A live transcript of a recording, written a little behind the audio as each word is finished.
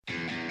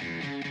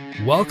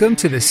Welcome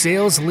to the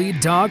Sales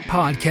Lead Dog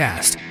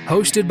Podcast,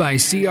 hosted by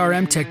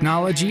CRM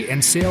technology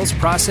and sales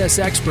process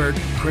expert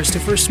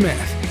Christopher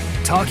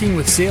Smith, talking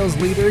with sales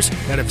leaders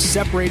that have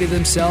separated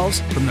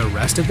themselves from the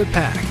rest of the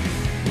pack.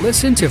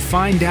 Listen to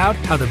find out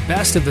how the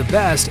best of the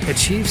best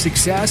achieve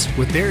success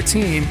with their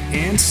team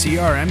and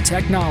CRM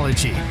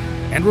technology.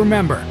 And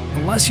remember,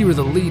 unless you are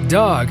the lead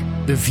dog,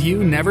 the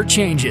view never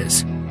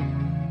changes.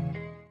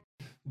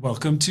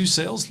 Welcome to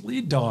Sales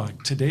Lead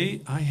Dog.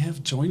 Today I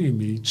have joining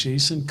me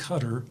Jason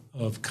Cutter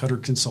of Cutter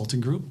Consulting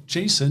Group.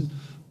 Jason,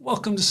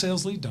 welcome to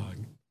Sales Lead Dog.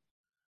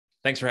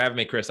 Thanks for having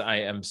me, Chris. I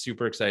am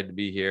super excited to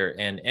be here,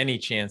 and any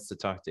chance to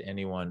talk to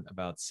anyone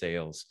about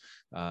sales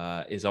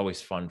is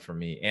always fun for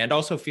me, and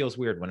also feels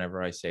weird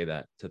whenever I say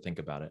that, to think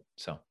about it.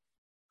 So,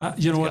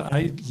 you know what?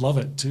 I love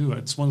it too.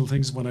 It's one of the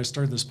things when I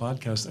started this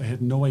podcast, I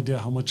had no idea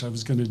how much I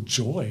was going to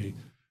enjoy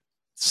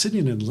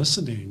sitting and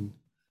listening.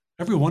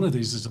 Every one of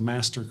these is a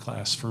master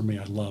class for me.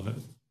 I love it.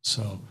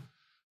 So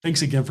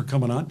thanks again for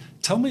coming on.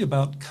 Tell me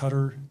about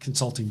Cutter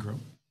Consulting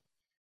Group.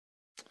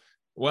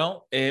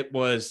 Well, it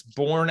was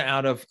born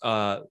out of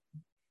about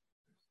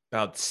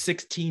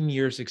 16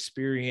 years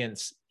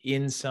experience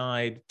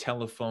inside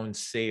telephone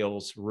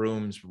sales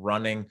rooms,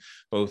 running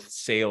both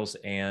sales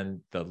and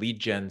the lead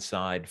gen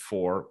side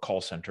for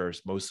call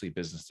centers, mostly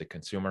business to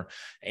consumer.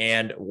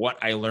 And what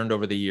I learned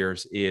over the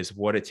years is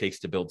what it takes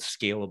to build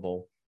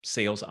scalable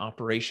sales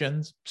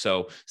operations.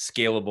 So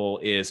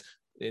scalable is,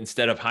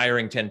 instead of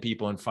hiring 10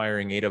 people and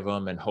firing 8 of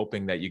them and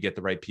hoping that you get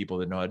the right people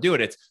that know how to do it,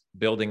 it's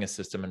building a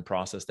system and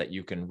process that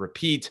you can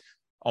repeat,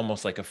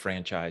 almost like a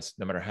franchise,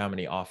 no matter how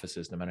many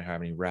offices, no matter how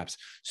many reps.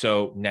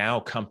 So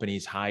now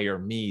companies hire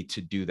me to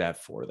do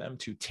that for them,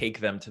 to take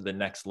them to the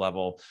next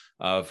level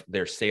of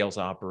their sales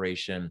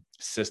operation,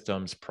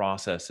 systems,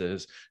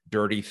 processes,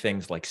 dirty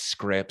things like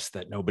scripts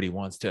that nobody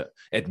wants to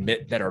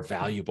admit that are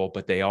valuable,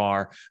 but they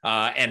are,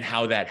 and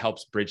how that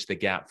helps bridge the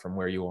gap from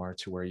where you are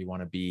to where you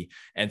want to be.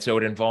 And so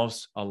it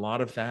involves a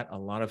lot of that, a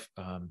lot of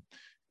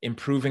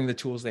improving the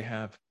tools they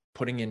have,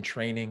 putting in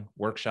training,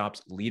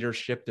 workshops,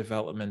 leadership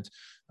development.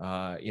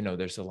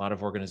 There's a lot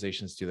of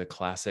organizations do the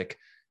classic,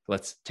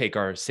 let's take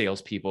our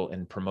salespeople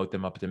and promote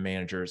them up to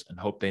managers and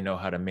hope they know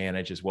how to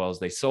manage as well as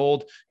they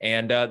sold.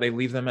 And they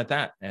leave them at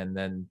that. And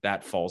then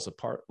that falls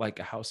apart like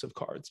a house of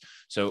cards.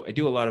 So I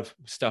do a lot of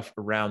stuff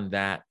around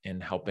that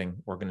and helping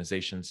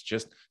organizations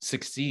just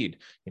succeed,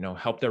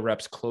 help their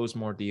reps close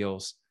more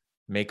deals,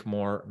 make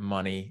more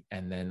money,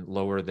 and then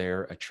lower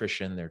their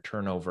attrition, their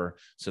turnover,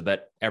 so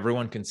that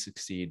everyone can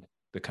succeed,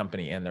 the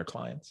company and their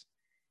clients.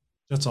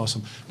 That's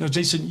awesome. Now,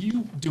 Jason,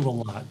 you do a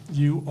lot.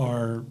 You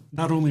are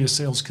not only a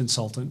sales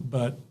consultant,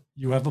 but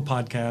you have a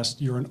podcast.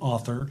 You're an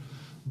author.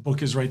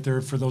 Book is right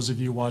there for those of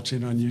you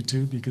watching on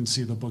YouTube. You can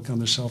see the book on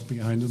the shelf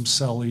behind him,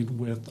 Selling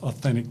with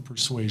Authentic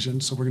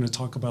Persuasion. So we're going to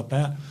talk about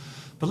that.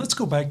 But let's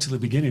go back to the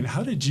beginning.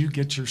 How did you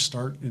get your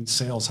start in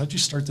sales? How did you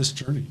start this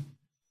journey?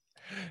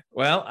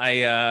 Well,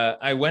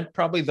 I went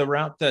probably the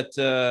route that,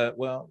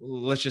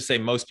 let's just say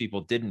most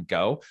people didn't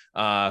go,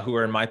 who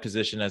are in my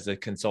position as a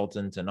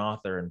consultant and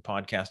author and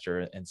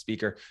podcaster and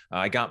speaker.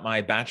 I got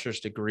my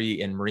bachelor's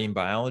degree in marine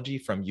biology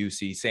from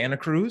UC Santa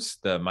Cruz,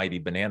 the mighty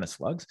banana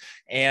slugs,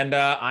 and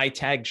I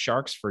tagged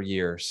sharks for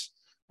years.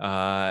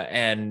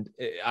 And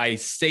I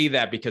say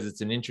that because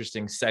it's an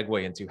interesting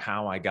segue into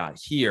how I got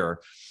here.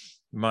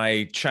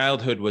 My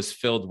childhood was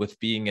filled with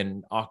being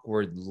an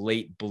awkward,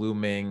 late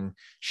blooming,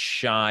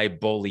 shy,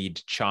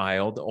 bullied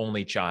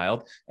only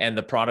child, and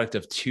the product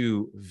of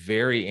 2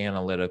 very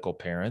analytical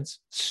parents,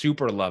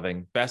 super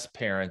loving, best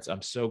parents.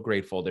 I'm so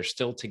grateful. They're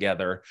still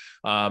together.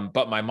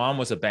 But my mom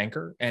was a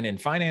banker and in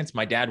finance.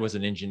 My dad was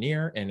an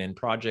engineer and in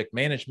project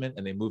management,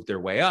 and they moved their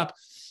way up.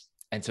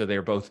 And so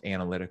they're both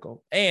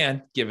analytical.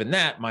 And given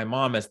that, my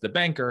mom as the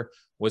banker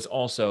was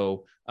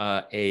also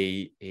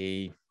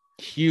a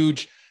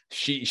huge...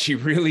 She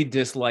really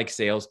disliked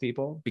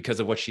salespeople because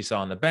of what she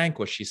saw in the bank,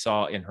 what she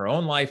saw in her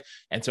own life.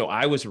 And so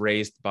I was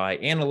raised by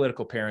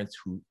analytical parents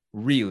who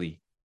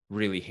really,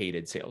 really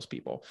hated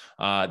salespeople.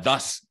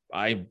 Thus,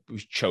 I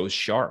chose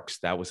sharks.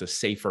 That was a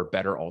safer,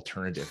 better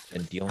alternative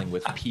than dealing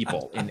with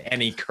people in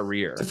any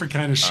career. Different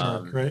kind of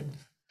shark, right?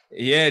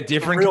 Yeah,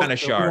 different kind of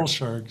shark. Real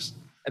sharks.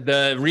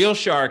 The real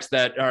sharks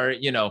that are,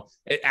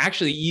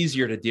 actually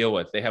easier to deal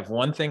with. They have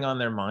one thing on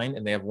their mind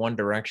and they have one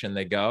direction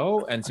they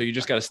go. And so you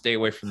just got to stay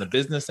away from the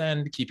business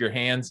end, keep your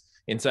hands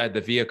inside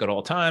the vehicle at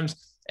all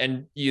times.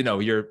 And,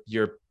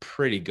 you're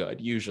pretty good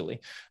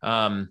usually.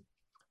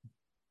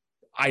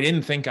 I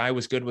didn't think I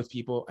was good with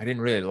people. I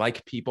didn't really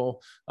like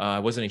people. I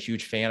wasn't a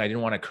huge fan. I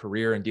didn't want a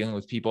career in dealing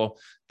with people.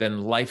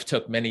 Then life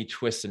took many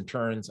twists and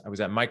turns. I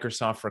was at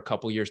Microsoft for a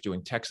couple of years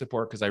doing tech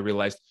support because I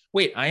realized,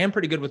 wait, I am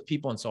pretty good with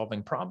people and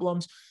solving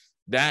problems.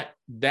 That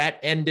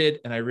ended,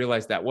 and I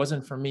realized that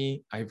wasn't for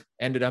me. I've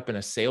ended up in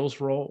a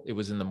sales role. It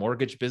was in the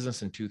mortgage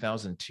business in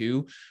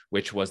 2002,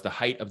 which was the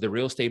height of the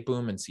real estate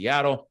boom in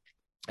Seattle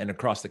and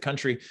across the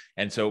country.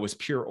 And so it was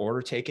pure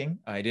order taking.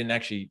 I didn't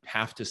actually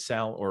have to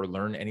sell or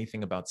learn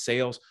anything about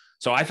sales.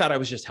 So I thought I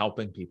was just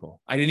helping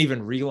people. I didn't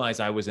even realize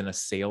I was in a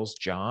sales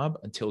job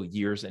until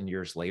years and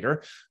years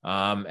later.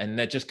 And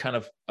that just kind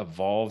of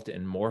evolved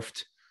and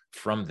morphed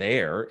from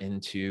there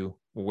into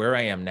where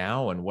I am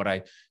now and what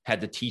I had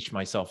to teach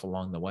myself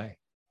along the way.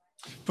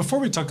 Before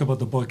we talk about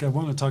the book, I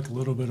want to talk a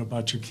little bit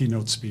about your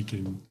keynote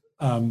speaking.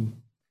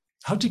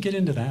 How'd you get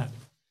into that?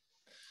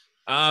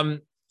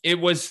 It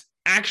was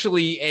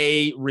actually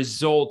a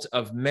result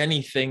of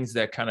many things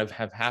that kind of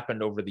have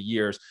happened over the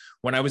years.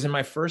 When I was in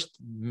my first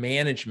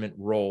management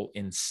role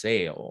in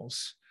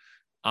sales,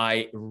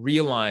 I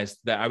realized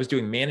that I was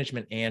doing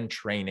management and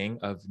training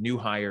of new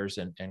hires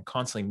and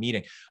constantly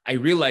meeting. I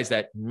realized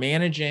that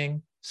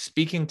managing,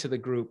 speaking to the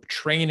group,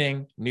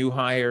 training new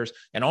hires,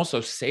 and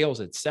also sales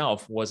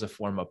itself was a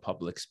form of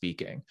public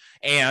speaking.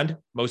 And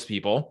most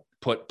people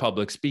put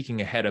public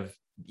speaking ahead of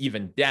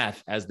even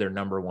death as their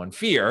number one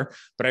fear.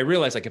 But I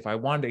realized, like, if I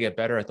wanted to get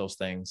better at those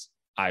things,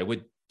 I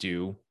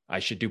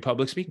should do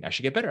public speaking. I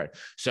should get better at it.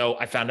 So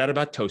I found out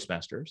about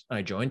Toastmasters and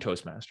I joined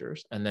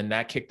Toastmasters. And then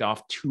that kicked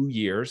off 2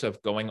 years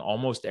of going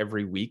almost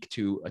every week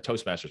to a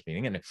Toastmasters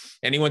meeting. And if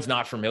anyone's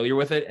not familiar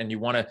with it and you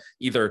want to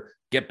either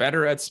get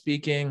better at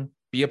speaking,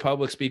 be a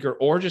public speaker,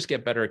 or just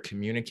get better at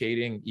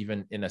communicating,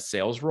 even in a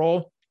sales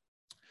role,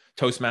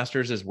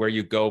 Toastmasters is where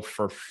you go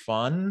for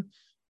fun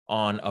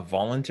on a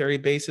voluntary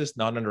basis,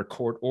 not under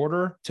court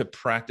order, to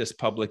practice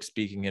public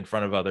speaking in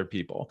front of other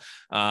people.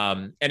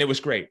 And it was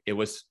great. It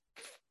was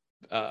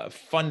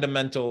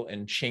fundamental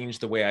and changed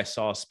the way I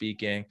saw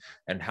speaking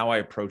and how I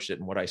approached it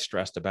and what I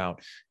stressed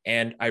about.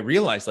 And I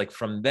realized, like,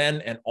 from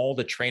then and all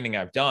the training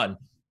I've done,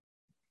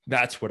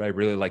 that's what I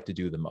really like to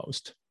do the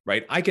most,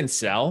 right? I can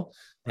sell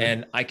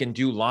and I can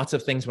do lots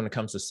of things when it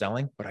comes to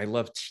selling, but I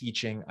love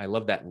teaching. I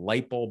love that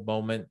light bulb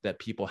moment that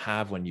people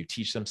have when you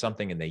teach them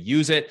something and they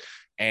use it.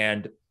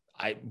 And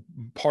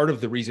part of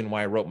the reason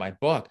why I wrote my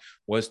book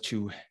was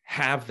to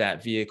have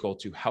that vehicle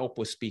to help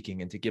with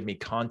speaking and to give me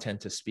content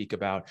to speak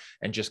about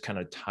and just kind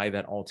of tie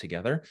that all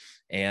together.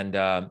 And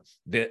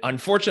the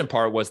unfortunate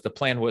part was the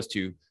plan was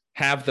to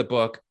have the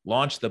book,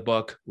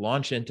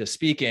 launch into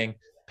speaking.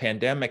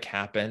 Pandemic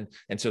happened.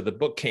 And so the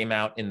book came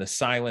out in the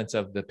silence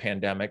of the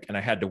pandemic. And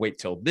I had to wait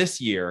till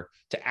this year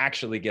to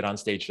actually get on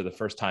stage for the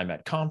first time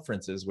at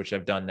conferences, which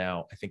I've done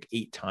now, I think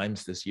 8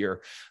 times this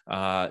year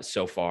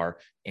so far.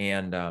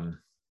 And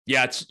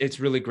yeah, it's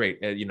really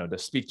great, to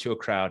speak to a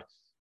crowd,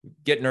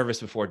 get nervous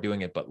before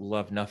doing it, but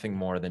love nothing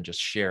more than just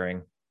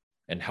sharing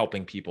and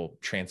helping people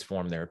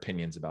transform their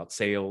opinions about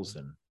sales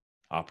and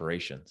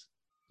operations.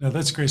 Now,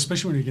 that's great,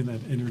 especially when you get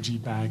that energy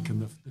back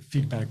and the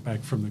feedback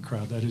back from the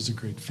crowd. That is a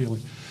great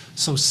feeling.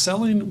 So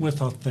selling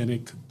with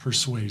authentic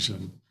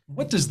persuasion,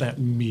 what does that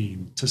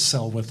mean, to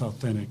sell with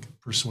authentic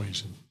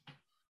persuasion?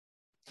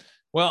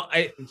 Well,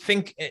 I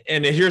think,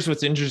 and here's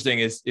what's interesting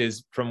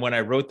is from when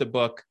I wrote the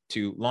book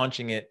to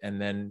launching it and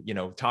then,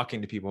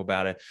 talking to people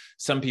about it,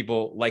 some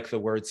people like the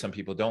words, some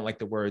people don't like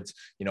the words.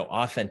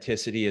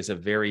 Authenticity is a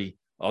very,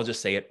 I'll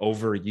just say it,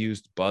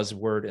 overused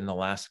buzzword in the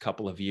last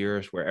couple of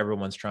years, where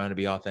everyone's trying to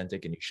be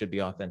authentic and you should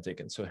be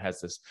authentic. And so it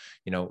has this,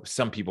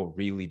 some people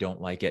really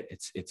don't like it.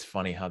 It's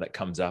funny how that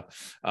comes up.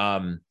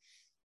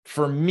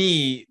 For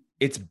me,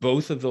 it's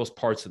both of those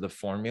parts of the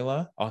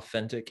formula,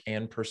 authentic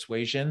and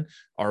persuasion,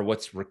 are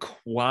what's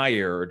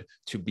required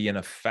to be an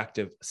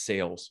effective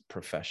sales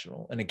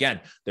professional. And again,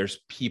 there's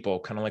people,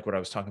 kind of like what I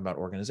was talking about,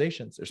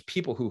 organizations. There's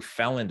people who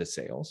fell into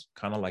sales,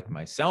 kind of like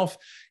myself,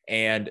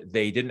 and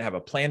they didn't have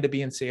a plan to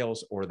be in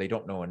sales, or they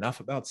don't know enough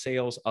about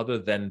sales other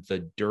than the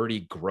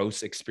dirty,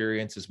 gross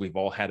experiences we've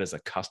all had as a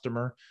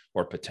customer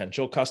or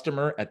potential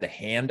customer at the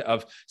hand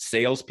of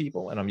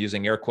salespeople. And I'm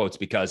using air quotes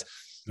because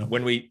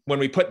when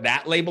we put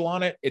that label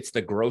on it, it's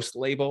the gross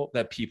label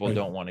that people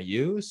don't want to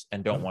use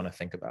and don't want to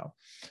think about.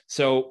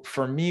 So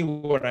for me,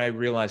 what I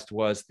realized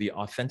was the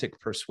authentic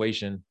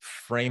persuasion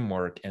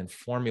framework and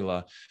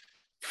formula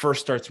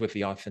first starts with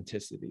the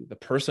authenticity. The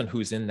person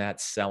who's in that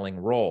selling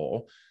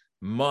role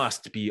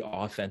must be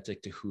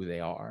authentic to who they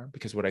are,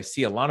 because what I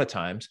see a lot of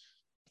times,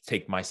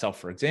 take myself,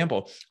 for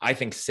example, I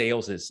think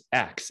sales is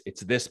X.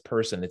 It's this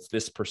person, it's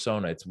this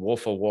persona, it's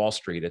Wolf of Wall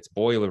Street, it's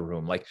Boiler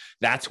Room. Like,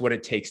 that's what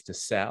it takes to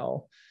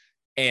sell.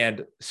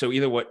 And so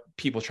either what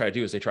people try to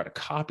do is they try to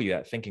copy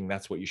that, thinking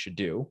that's what you should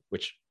do,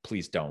 which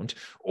please don't,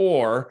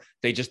 or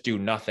they just do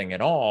nothing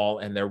at all.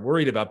 And they're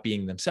worried about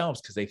being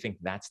themselves because they think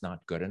that's not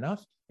good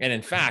enough. And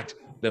in fact,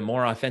 the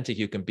more authentic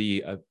you can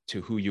be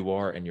to who you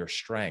are and your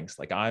strengths,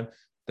 like I'm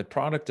the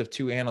product of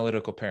 2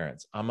 analytical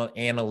parents. I'm an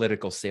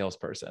analytical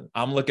salesperson.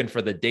 I'm looking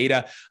for the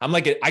data.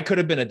 I could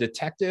have been a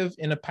detective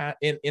in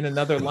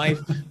another life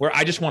where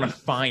I just want to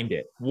find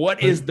it.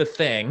 What is the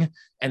thing?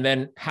 And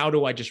then how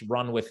do I just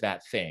run with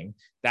that thing?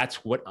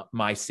 That's what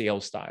my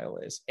sales style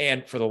is.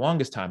 And for the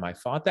longest time, I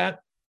thought that.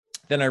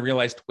 Then I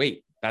realized,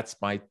 wait, that's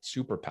my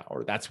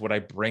superpower. That's what I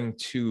bring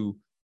to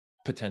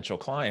potential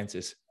clients,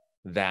 is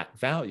that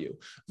value,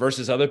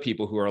 versus other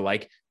people who are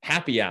like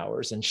happy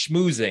hours and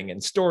schmoozing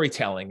and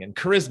storytelling and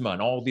charisma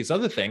and all these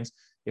other things.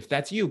 If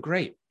that's you,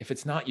 great. If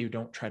it's not you,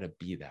 don't try to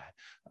be that.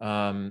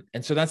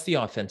 And so that's the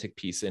authentic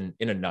piece in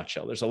a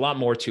nutshell. There's a lot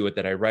more to it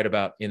that I write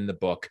about in the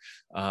book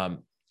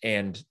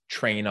and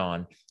train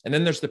on. And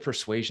then there's the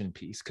persuasion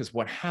piece, because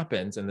what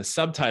happens, and the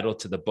subtitle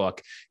to the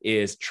book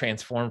is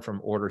Transform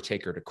from Order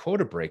Taker to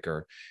Quota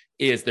Breaker,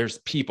 is there's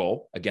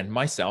people, again,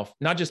 myself,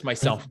 not just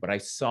myself, but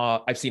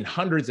I've seen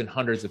hundreds and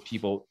hundreds of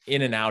people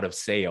in and out of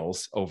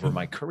sales over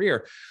my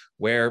career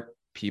where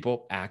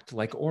people act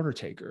like order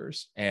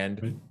takers,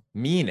 and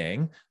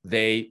meaning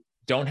they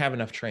don't have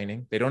enough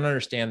training. They don't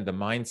understand the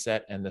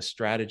mindset and the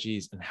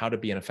strategies and how to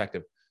be an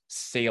effective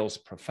sales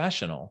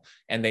professional,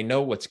 and they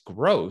know what's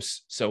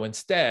gross. So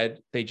instead,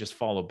 they just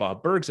follow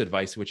Bob Burg's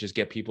advice, which is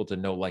get people to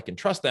know, like, and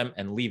trust them,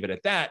 and leave it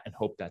at that and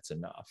hope that's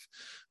enough.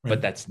 Right.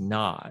 But that's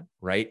not,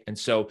 right? And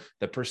so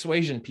the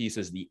persuasion piece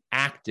is the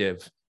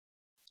active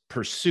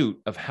pursuit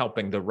of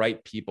helping the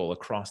right people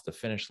across the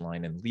finish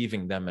line and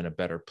leaving them in a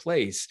better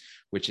place,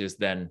 which is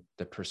then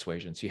the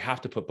persuasion. So you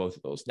have to put both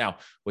of those. Now,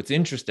 what's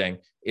interesting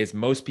is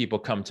most people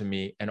come to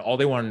me and all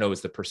they want to know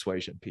is the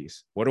persuasion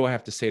piece. What do I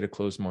have to say to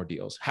close more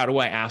deals? How do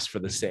I ask for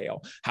the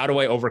sale? How do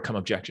I overcome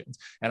objections?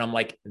 And I'm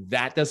like,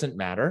 that doesn't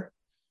matter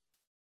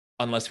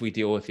unless we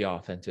deal with the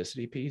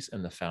authenticity piece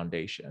and the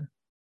foundation.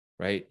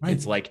 Right?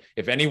 It's like,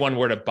 if anyone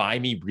were to buy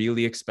me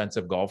really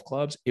expensive golf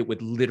clubs, it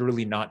would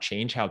literally not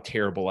change how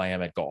terrible I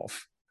am at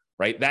golf,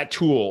 right? That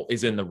tool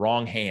is in the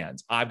wrong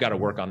hands. I've got to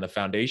work on the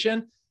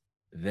foundation.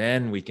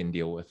 Then we can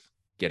deal with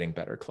getting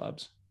better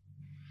clubs.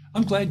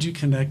 I'm glad you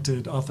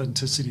connected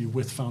authenticity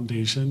with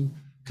foundation,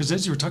 because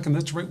as you were talking,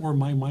 that's right where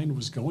my mind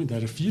was going,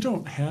 that if you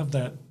don't have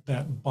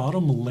that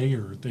bottom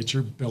layer that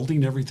you're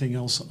building everything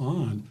else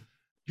on,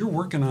 you're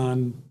working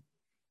on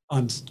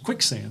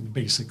quicksand,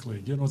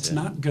 basically. It's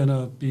not going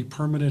to be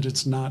permanent.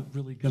 It's not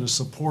really going to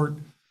support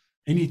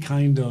any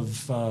kind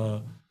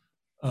of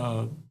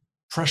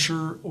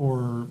pressure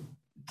or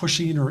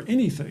pushing or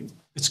anything.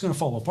 It's going to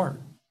fall apart.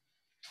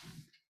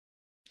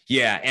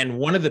 Yeah. And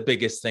one of the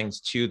biggest things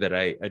too that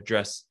I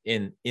address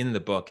in the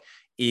book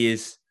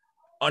is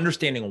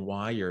understanding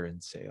why you're in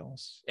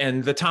sales.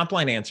 And the top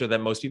line answer that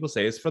most people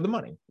say is for the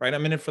money, right?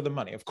 I'm in it for the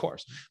money, of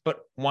course.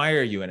 But why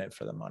are you in it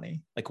for the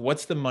money? Like,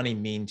 what's the money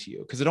mean to you?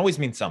 Because it always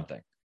means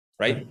something,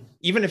 right?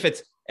 Even if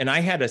it's, and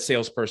I had a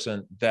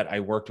salesperson that I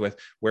worked with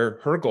where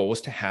her goal was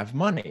to have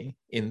money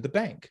in the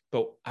bank.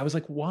 But I was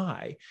like,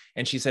 why?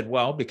 And she said,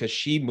 well, because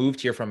she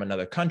moved here from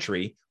another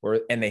country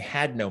and they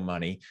had no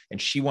money, and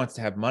she wants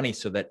to have money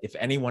so that if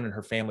anyone in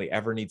her family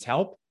ever needs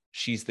help,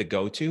 she's the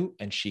go-to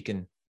and she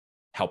can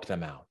help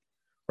them out.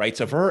 Right.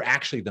 So for her,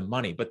 actually the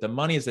money, but the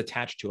money is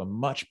attached to a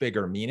much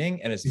bigger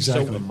meaning and is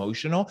so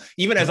emotional.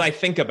 Even as I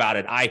think about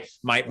it, I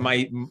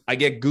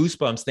get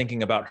goosebumps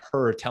thinking about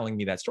her telling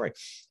me that story.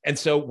 And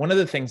so one of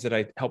the things that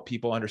I help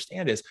people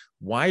understand is,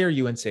 why are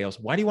you in sales?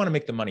 Why do you want to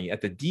make the money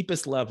at the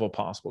deepest level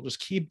possible?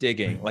 Just keep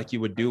digging like you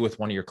would do with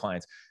one of your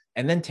clients,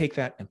 and then take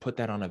that and put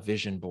that on a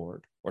vision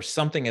board or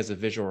something as a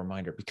visual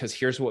reminder, because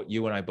here's what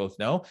you and I both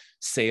know.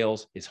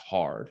 Sales is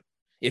hard.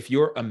 If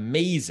you're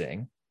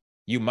amazing,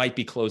 you might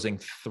be closing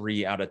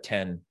 3 out of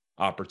 10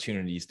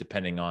 opportunities,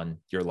 depending on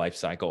your life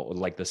cycle,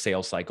 like the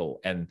sales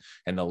cycle and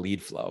the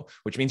lead flow,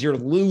 which means you're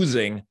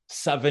losing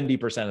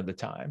 70% of the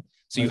time.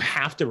 So you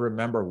have to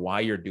remember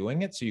why you're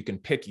doing it so you can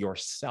pick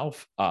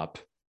yourself up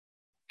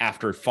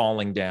after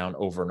falling down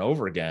over and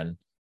over again,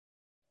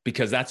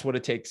 because that's what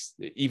it takes.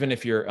 Even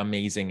if you're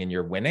amazing and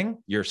you're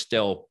winning, you're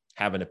still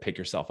having to pick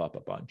yourself up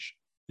a bunch.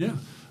 Yeah.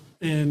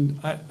 And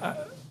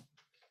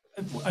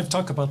I've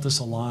talked about this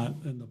a lot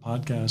in the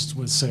podcast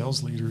with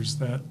sales leaders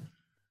that,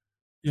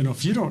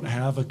 if you don't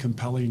have a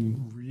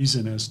compelling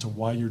reason as to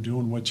why you're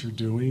doing what you're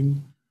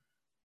doing,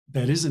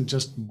 that isn't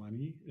just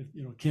money.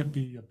 It can't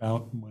be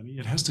about money.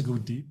 It has to go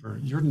deeper.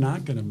 You're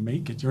not going to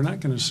make it. You're not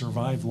going to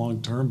survive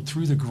long-term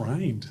through the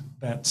grind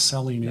that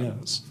selling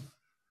is.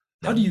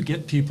 How do you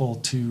get people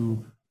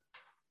to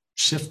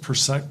shift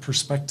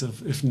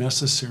perspective if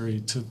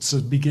necessary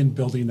to begin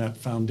building that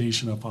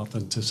foundation of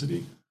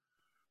authenticity?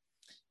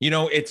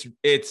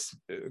 It's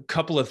a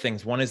couple of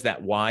things. One is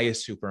that why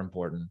is super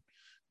important.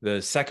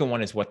 The second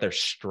one is what their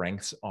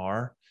strengths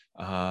are.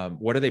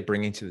 What are they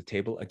bringing to the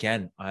table?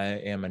 Again, I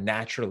am a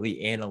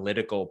naturally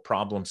analytical,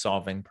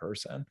 problem-solving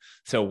person.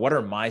 So what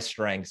are my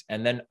strengths?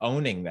 And then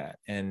owning that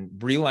and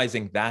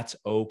realizing that's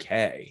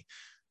okay.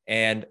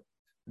 And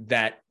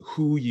that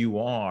who you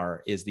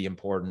are is the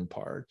important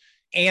part.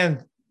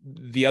 And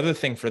the other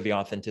thing for the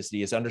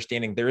authenticity is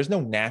understanding there is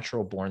no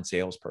natural born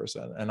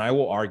salesperson. And I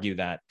will argue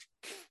that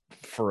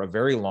for a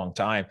very long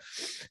time.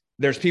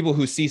 There's people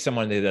who see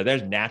someone that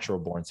there's natural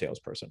born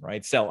salesperson,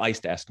 right? Sell ice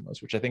to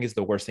Eskimos, which I think is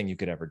the worst thing you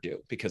could ever do,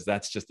 because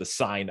that's just a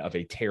sign of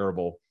a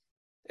terrible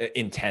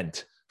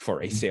intent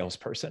for a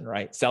salesperson,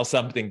 right? Sell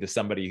something to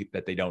somebody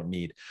that they don't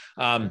need.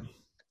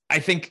 I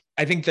think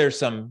there's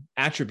some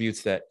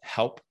attributes that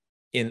help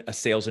in a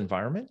sales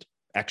environment.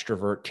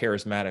 Extrovert,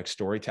 charismatic,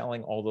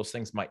 storytelling, all those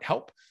things might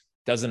help.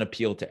 Doesn't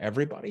appeal to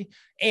everybody.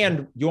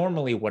 And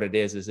normally what it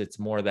is it's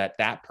more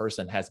that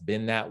person has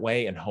been that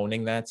way and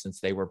honing that since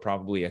they were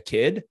probably a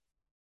kid.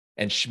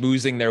 and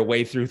schmoozing their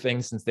way through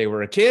things since they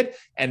were a kid.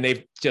 And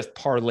they've just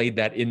parlayed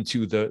that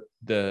into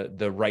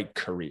the right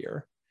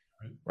career,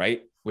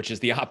 right? Which is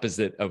the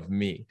opposite of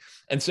me.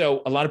 And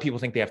so a lot of people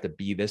think they have to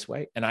be this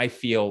way. And I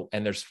feel,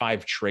 and there's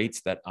 5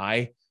 traits that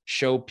I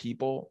show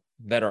people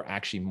that are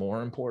actually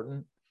more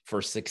important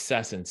for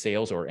success in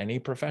sales or any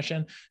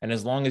profession. And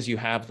as long as you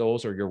have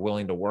those, or you're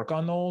willing to work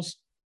on those,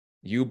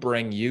 you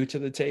bring you to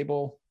the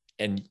table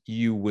and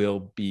you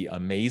will be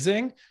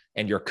amazing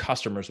and your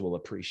customers will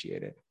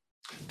appreciate it.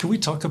 Can we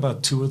talk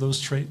about 2 of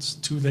those traits,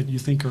 2 that you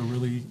think are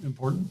really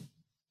important?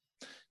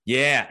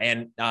 Yeah.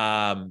 And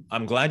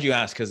I'm glad you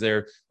asked, because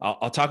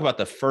I'll talk about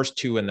the first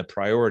 2 and the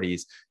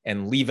priorities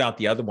and leave out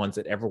the other ones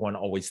that everyone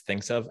always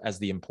thinks of as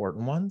the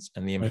important ones.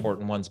 And the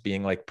important ones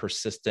being like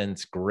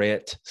persistence,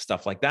 grit,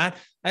 stuff like that.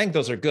 I think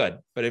those are good.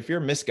 But if you're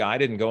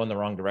misguided and go in the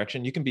wrong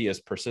direction, you can be as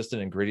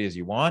persistent and gritty as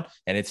you want,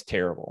 and it's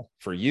terrible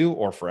for you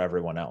or for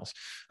everyone else.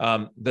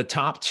 The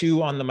top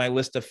 2 on my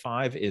list of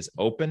 5 is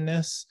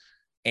openness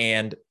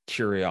and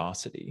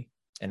curiosity.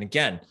 And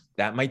again,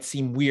 that might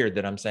seem weird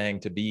that I'm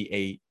saying to be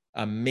a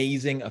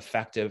amazing,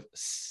 effective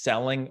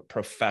selling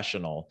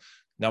professional,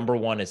 number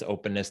 1 is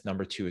openness.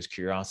 Number 2 is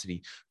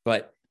curiosity,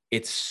 but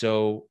it's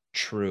so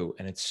true.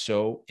 And it's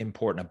so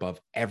important above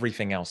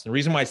everything else. And the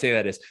reason why I say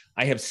that is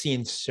I have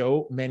seen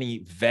so many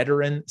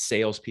veteran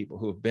salespeople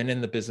who have been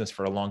in the business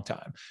for a long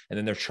time, and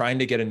then they're trying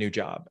to get a new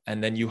job.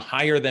 And then you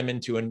hire them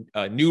into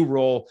a new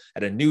role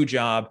at a new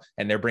job,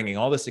 and they're bringing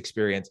all this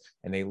experience,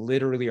 and they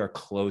literally are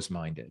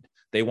closed-minded.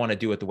 They want to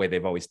do it the way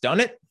they've always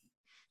done it.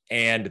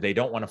 And they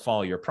don't want to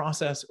follow your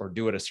process or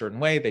do it a certain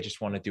way. They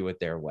just want to do it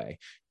their way.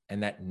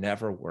 And that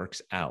never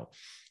works out.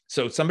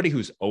 So somebody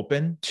who's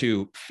open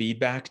to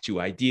feedback,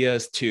 to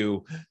ideas,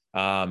 to,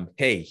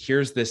 hey,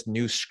 here's this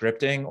new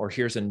scripting, or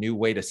here's a new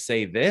way to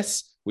say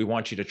this. We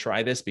want you to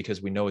try this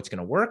because we know it's going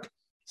to work.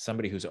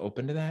 Somebody who's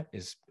open to that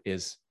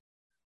is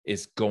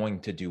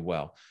going to do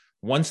well.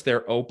 Once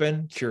they're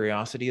open,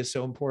 curiosity is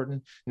so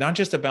important, not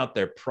just about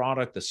their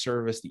product, the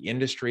service, the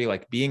industry,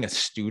 like being a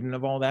student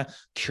of all that,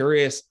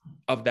 curious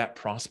of that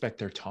prospect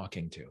they're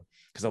talking to.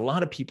 Because a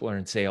lot of people are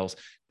in sales,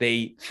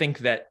 they think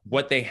that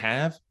what they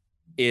have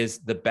is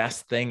the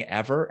best thing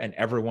ever and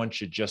everyone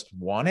should just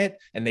want it.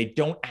 And they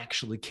don't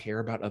actually care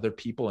about other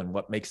people and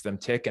what makes them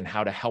tick and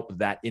how to help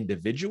that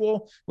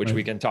individual, which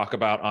we can talk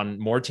about on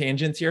more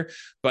tangents here.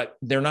 But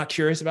they're not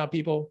curious about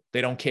people.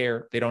 They don't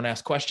care. They don't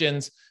ask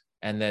questions.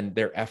 And then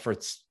their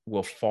efforts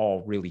will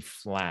fall really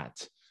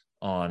flat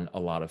on a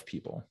lot of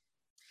people.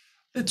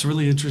 It's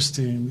really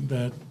interesting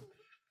that,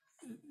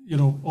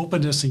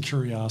 openness and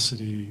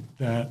curiosity,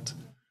 that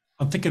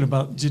I'm thinking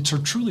about,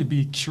 to truly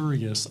be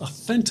curious,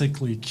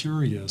 authentically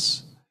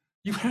curious,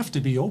 you have to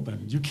be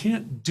open. You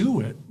can't do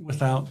it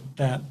without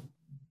that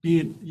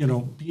being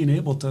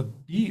able to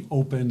be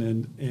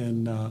open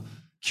and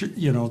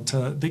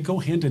they go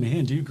hand in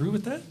hand. Do you agree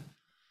with that?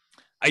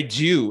 I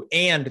do.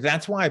 And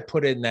that's why I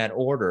put it in that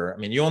order. I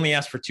mean, you only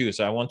asked for 2,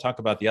 so I won't talk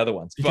about the other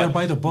ones. You got to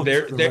buy the book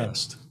for the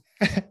rest.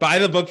 Buy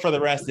the book for the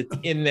rest. It's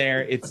in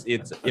there. It's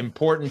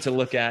important to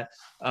look at.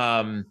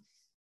 But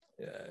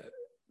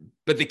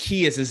the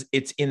key is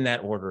it's in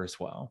that order as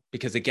well.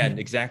 Because again,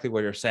 exactly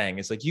what you're saying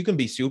is like, you can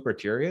be super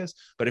curious,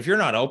 but if you're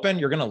not open,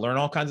 you're going to learn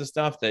all kinds of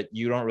stuff that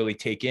you don't really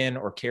take in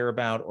or care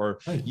about or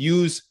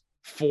use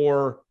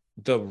for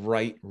the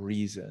right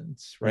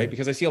reasons, right?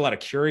 Because I see a lot of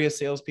curious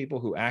salespeople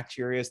who act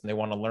curious and they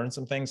want to learn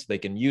some things so they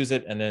can use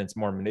it. And then it's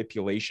more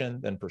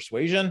manipulation than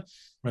persuasion.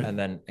 Right. And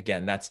then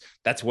again,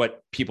 that's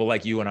what people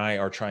like you and I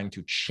are trying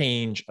to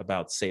change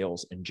about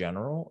sales in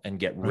general and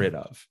get rid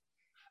of.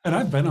 And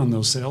I've been on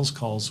those sales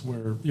calls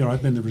where,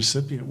 I've been the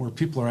recipient where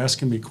people are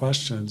asking me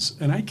questions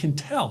and I can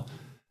tell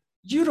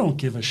you don't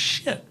give a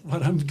shit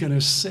what I'm going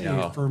to say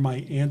for my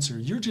answer.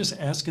 You're just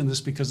asking this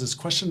because it's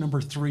question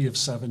number 3 of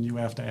 7 you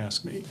have to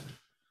ask me.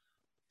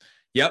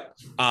 Yep.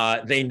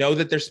 They know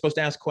that they're supposed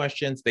to ask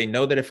questions. They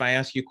know that if I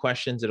ask you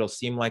questions, it'll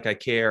seem like I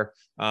care.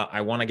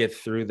 I want to get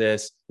through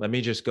this. Let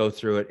me just go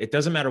through it. It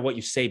doesn't matter what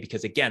you say,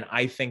 because again,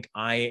 I think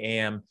I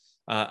am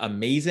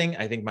amazing.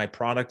 I think my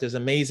product is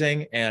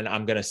amazing, and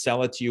I'm going to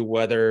sell it to you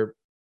whether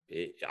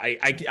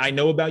I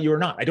know about you or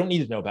not. I don't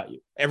need to know about you.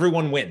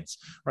 Everyone wins,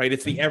 right?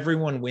 It's the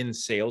everyone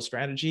wins sales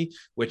strategy,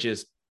 which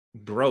is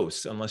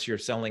gross unless you're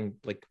selling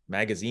like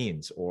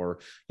magazines or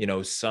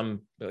some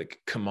like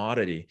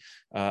commodity.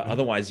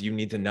 Otherwise you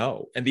need to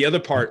know. And the other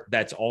part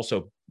that's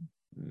also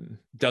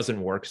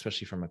doesn't work,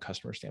 especially from a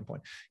customer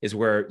standpoint, is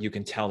where you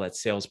can tell that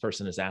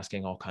salesperson is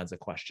asking all kinds of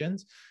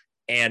questions,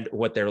 and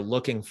what they're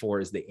looking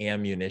for is the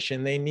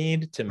ammunition they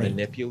need to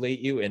manipulate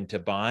you into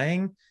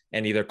buying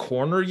and either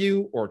corner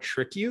you or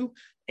trick you.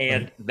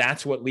 And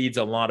that's what leads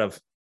a lot of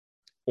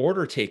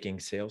order taking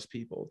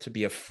salespeople to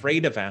be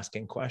afraid of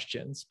asking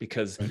questions,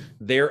 because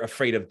they're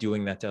afraid of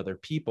doing that to other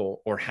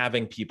people or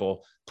having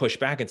people push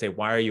back and say,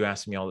 why are you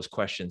asking me all these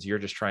questions? You're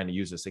just trying to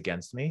use this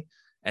against me.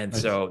 And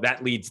so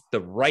that leads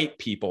the right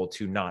people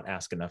to not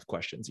ask enough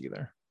questions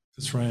either.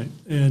 That's right.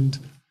 And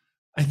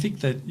I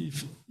think that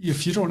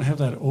if you don't have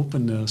that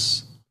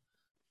openness,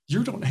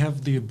 you don't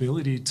have the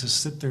ability to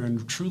sit there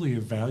and truly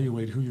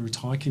evaluate who you're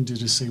talking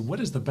to say, what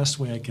is the best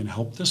way I can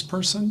help this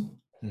person?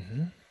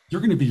 Mm-hmm.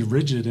 You're going to be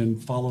rigid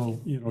and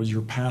follow,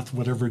 your path,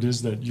 whatever it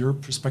is that your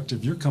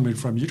perspective you're coming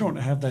from. You don't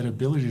have that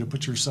ability to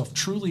put yourself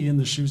truly in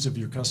the shoes of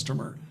your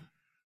customer.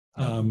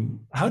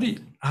 How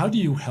do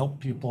you help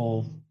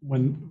people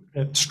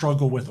that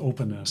struggle with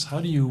openness? How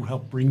do you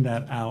help bring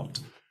that out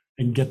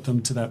and get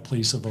them to that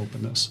place of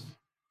openness?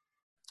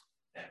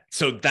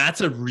 So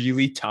that's a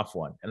really tough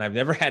one. And I've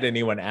never had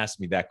anyone ask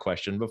me that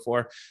question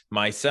before.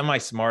 My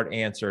semi-smart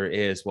answer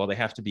is, well, they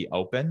have to be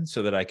open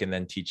so that I can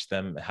then teach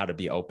them how to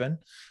be open,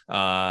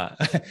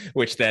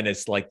 which then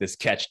is like this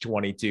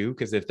catch-22,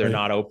 because if they're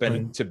not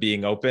open to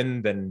being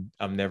open, then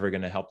I'm never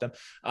going to help them.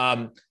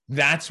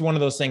 That's one of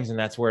those things. And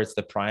that's where it's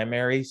the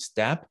primary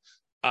step.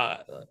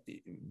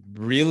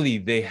 Really,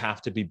 they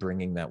have to be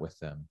bringing that with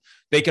them.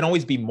 They can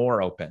always be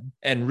more open,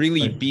 and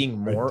really being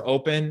more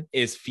open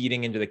is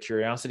feeding into the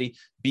curiosity,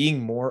 being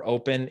more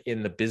open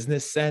in the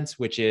business sense,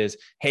 which is,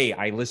 hey,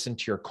 I listened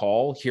to your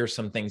call. Here's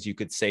some things you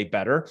could say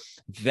better.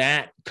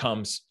 That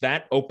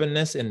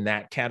openness in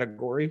that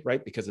category,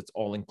 right? Because it's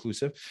all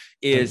inclusive,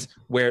 is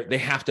where they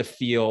have to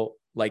feel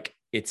like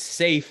it's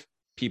safe.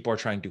 People are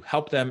trying to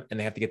help them, and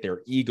they have to get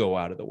their ego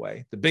out of the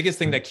way. The biggest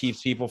thing that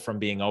keeps people from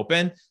being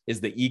open is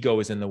the ego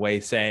is in the way,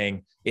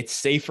 saying it's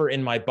safer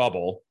in my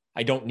bubble.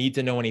 I don't need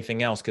to know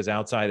anything else because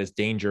outside is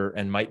danger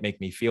and might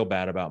make me feel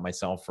bad about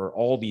myself for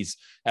all these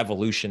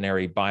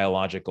evolutionary,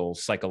 biological,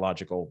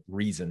 psychological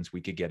reasons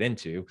we could get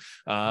into.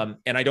 And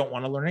I don't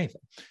want to learn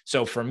anything.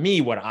 So for me,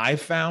 what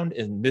I've found,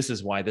 and this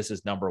is why this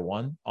is number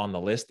one on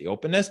the list, the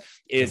openness,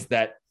 is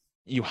that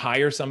you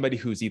hire somebody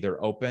who's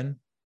either open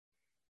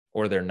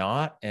or they're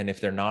not. And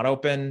if they're not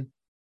open,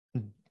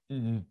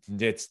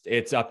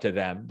 it's up to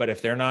them. But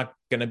if they're not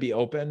going to be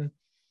open,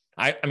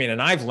 I mean,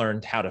 and I've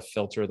learned how to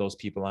filter those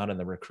people out in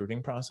the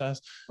recruiting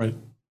process, right?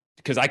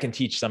 Because I can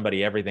teach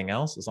somebody everything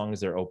else as long as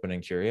they're open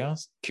and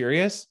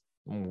curious,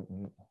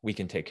 we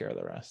can take care of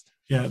the rest.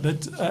 Yeah,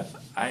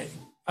 I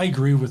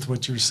agree with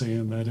what you're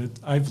saying,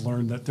 I've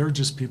learned that they're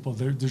just people,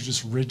 they're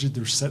just rigid,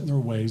 they're set in their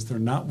ways, they're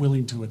not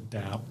willing to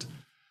adapt.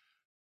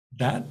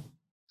 That,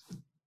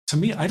 to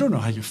me, I don't know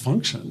how you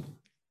function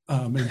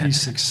and be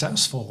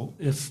successful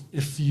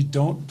if you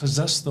don't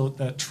possess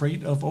that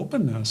trait of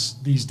openness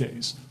these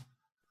days.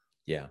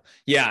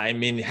 Yeah. I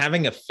mean,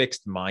 having a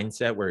fixed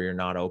mindset where you're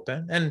not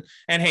open, and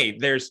hey,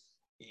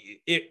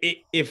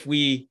 if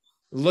we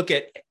look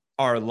at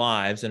our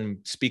lives and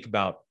speak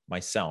about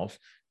myself,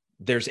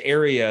 there's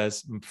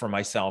areas for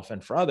myself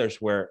and for others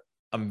where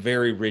I'm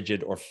very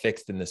rigid or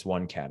fixed in this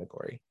one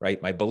category,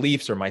 right? My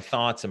beliefs or my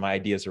thoughts and my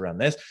ideas around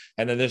this.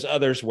 And then there's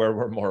others where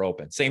we're more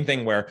open. Same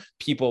thing where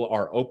people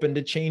are open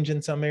to change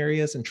in some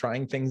areas and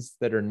trying things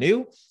that are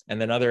new.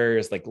 And then other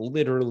areas, like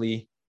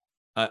literally,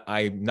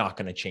 I'm not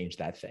going to change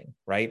that thing,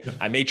 right? Yeah.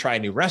 I may try a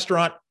new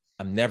restaurant.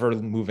 I'm never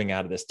moving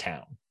out of this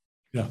town.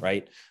 Yeah.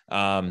 Right.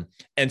 And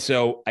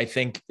so I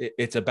think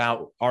it's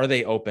about, are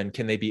they open?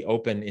 Can they be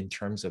open in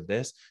terms of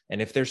this?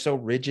 And if they're so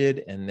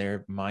rigid and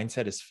their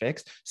mindset is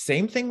fixed,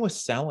 same thing with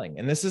selling.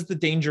 And this is the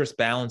dangerous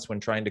balance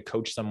when trying to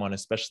coach someone,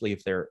 especially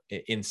if they're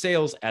in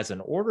sales as an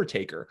order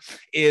taker,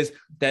 is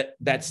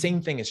that same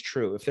thing is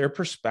true. If their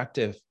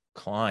prospective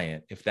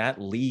client, if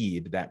that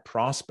lead, that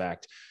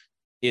prospect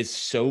is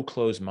so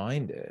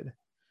closed-minded,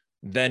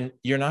 then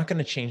you're not going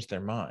to change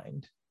their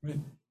mind.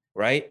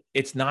 Right?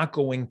 It's not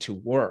going to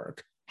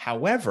work.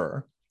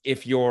 However,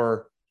 if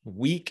you're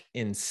weak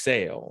in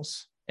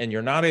sales and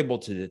you're not able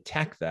to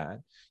detect that,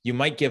 you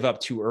might give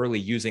up too early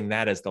using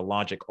that as the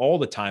logic all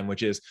the time,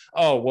 which is,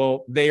 oh,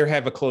 well, they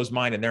have a closed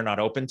mind and they're not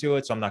open to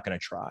it, so I'm not going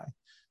to try.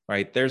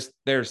 Right? There's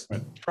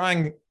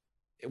trying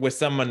with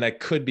someone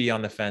that could be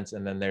on the fence,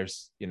 and then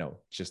there's,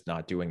 just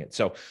not doing it.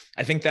 So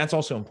I think that's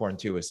also important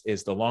too,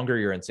 is the longer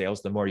you're in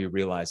sales, the more you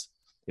realize,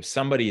 if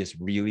somebody is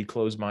really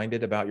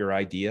closed-minded about your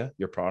idea,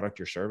 your product,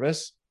 your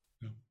service,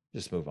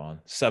 just move on.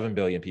 7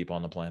 billion people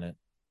on the planet.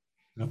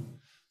 Yeah.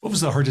 What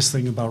was the hardest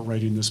thing about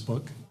writing this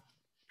book?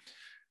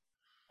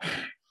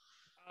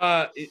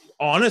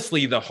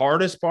 Honestly, the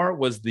hardest part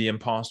was the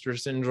imposter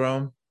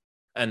syndrome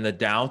and the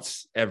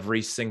doubts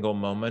every single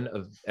moment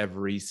of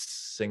every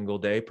single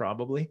day,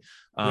 probably.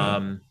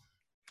 Yeah.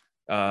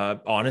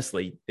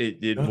 Honestly,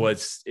 it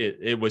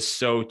was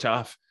so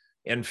tough.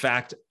 In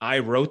fact, I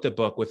wrote the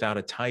book without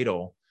a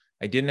title.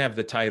 I didn't have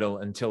the title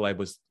until I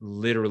was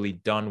literally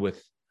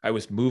I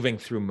was moving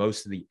through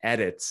most of the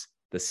edits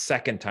the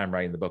second time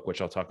writing the book,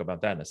 which I'll talk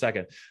about that in a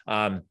second.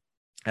 And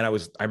I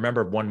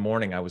remember one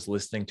morning I was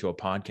listening to a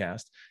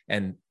podcast,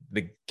 and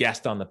the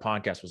guest on the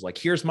podcast was like,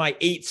 here's my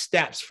 8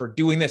 steps for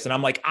doing this. And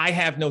I'm like, I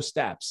have no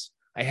steps.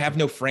 I have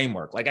no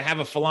framework. Like, I have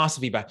a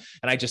philosophy, and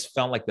I just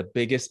felt like the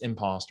biggest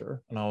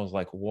imposter. And I was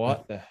like,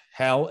 what the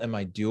hell am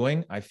I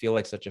doing? I feel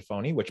like such a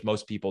phony, which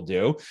most people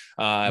do,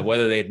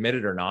 whether they admit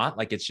it or not.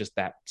 Like, it's just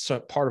that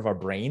part of our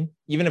brain,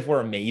 even if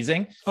we're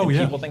amazing,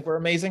 people think we're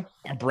amazing,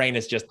 our brain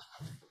is just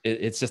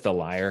it's just a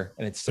liar,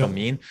 and it's so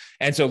mean.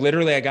 And so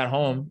literally I got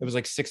home, it was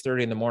like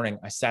 6:30 in the morning.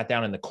 I sat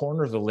down in the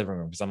corner of the living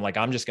room because I'm like,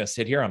 I'm just going to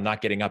sit here. I'm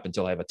not getting up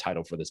until I have a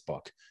title for this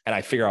book and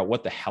I figure out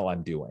what the hell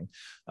I'm doing.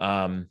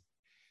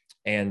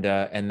 And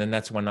then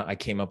that's when I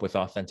came up with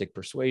Authentic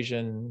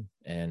Persuasion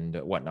and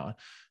whatnot.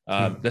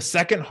 The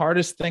second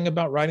hardest thing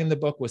about writing the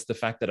book was the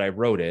fact that I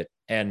wrote it,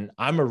 and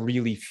I'm a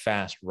really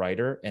fast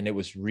writer, and it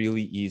was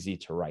really easy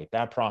to write.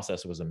 That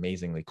process was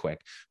amazingly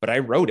quick, but I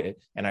wrote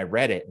it and I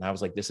read it and I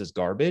was like, this is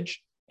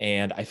garbage.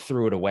 And I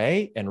threw it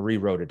away and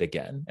rewrote it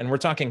again. And we're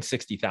talking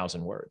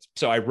 60,000 words.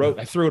 So I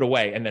threw it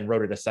away and then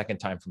wrote it a second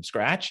time from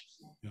scratch.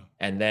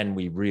 And then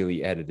we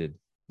really edited.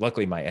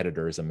 Luckily, my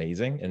editor is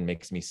amazing and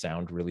makes me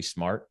sound really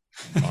smart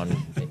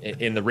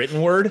in the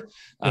written word.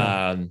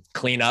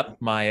 Clean up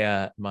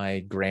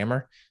my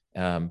grammar.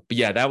 But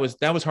yeah, that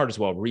was hard as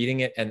well.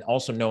 Reading it and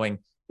also knowing,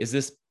 is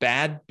this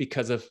bad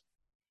because of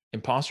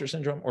imposter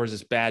syndrome, or is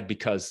this bad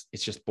because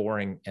it's just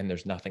boring and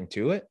there's nothing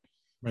to it?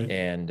 Right.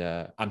 And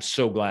I'm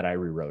so glad I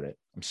rewrote it.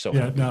 I'm so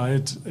happy. No,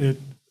 it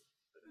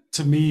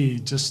to me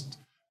just.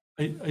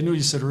 I know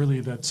you said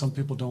earlier that some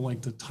people don't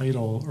like the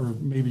title, or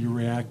maybe you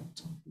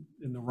react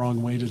in the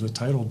wrong way to the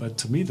title, but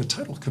to me, the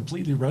title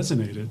completely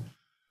resonated.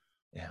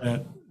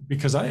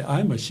 Because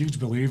I'm a huge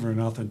believer in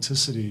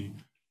authenticity,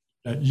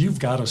 that you've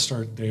got to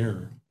start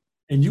there.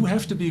 And you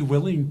have to be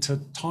willing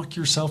to talk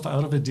yourself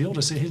out of a deal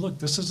to say, hey, look,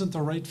 this isn't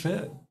the right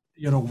fit.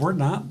 We're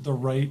not the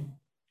right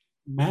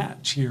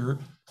match here.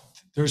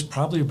 There's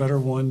probably a better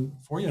one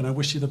for you. And I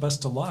wish you the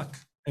best of luck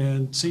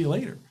and see you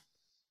later.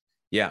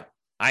 Yeah.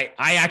 I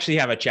actually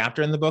have a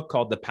chapter in the book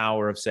called The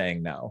Power of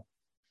Saying No,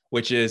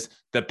 which is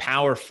the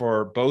power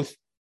for both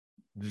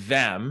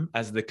them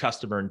as the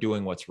customer and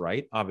doing what's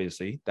right.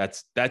 Obviously,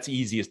 that's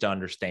easiest to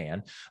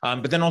understand.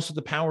 But then also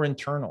the power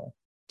internal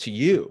to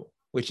you,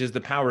 which is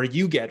the power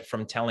you get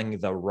from telling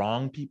the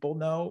wrong people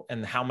no,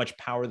 and how much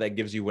power that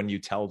gives you when you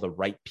tell the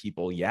right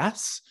people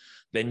yes.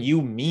 Then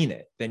you mean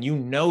it. Then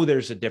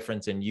there's a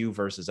difference in you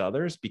versus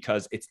others,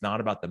 because it's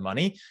not about the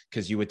money,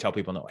 because you would tell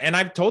people no. And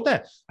I've told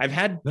that. I've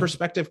had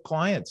prospective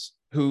clients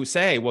who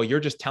say, well,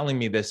 you're just telling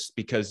me this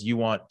because you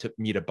want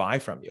me to buy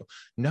from you.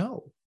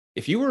 No,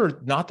 if you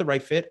were not the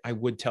right fit, I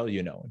would tell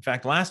you no. In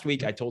fact, last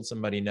week I told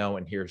somebody no,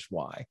 and here's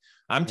why.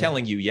 I'm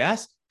telling you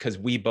yes, because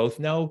we both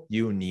know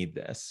you need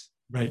this.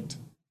 Right.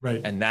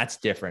 And that's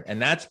different.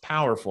 And that's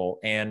powerful.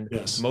 And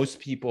most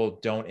people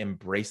don't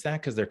embrace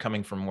that because they're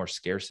coming from more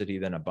scarcity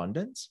than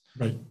abundance.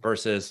 Right.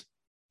 Versus,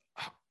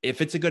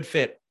 if it's a good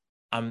fit,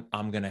 I'm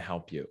going to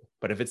help you.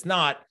 But if it's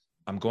not,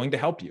 I'm going to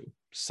help you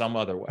some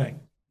other way. Right.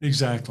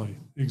 Exactly.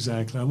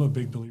 I'm a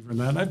big believer in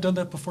that. And I've done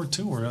that before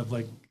too, where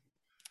I've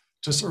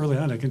just early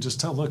on, I can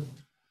just tell, look,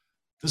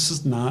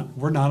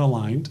 we're not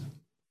aligned,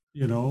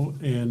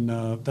 and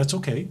that's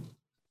okay.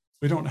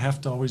 We don't have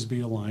to always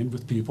be aligned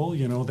with people.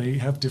 They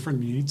have different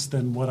needs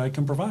than what I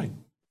can provide.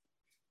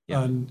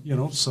 And,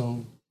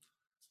 so,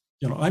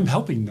 I'm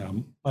helping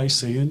them by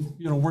saying,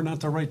 we're not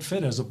the right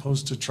fit, as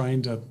opposed to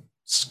trying to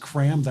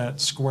cram that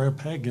square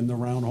peg in the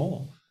round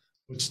hole,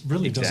 which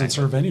really doesn't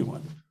serve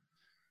anyone.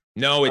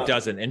 No, it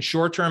doesn't. And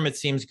short term, it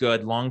seems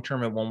good. Long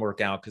term, it won't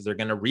work out, because they're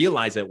going to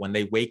realize it when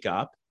they wake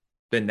up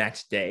the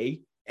next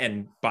day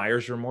and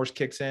buyer's remorse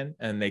kicks in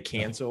and they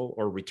cancel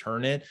or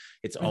return it.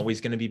 It's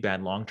always going to be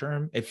bad long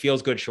term. It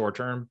feels good short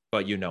term,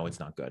 but it's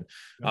not good.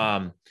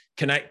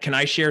 Can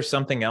I share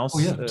something else? Oh,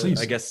 yeah,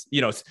 please. I guess,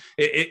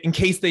 in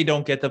case they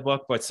don't get the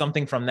book, but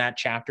something from that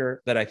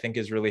chapter that I think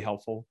is really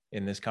helpful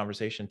in this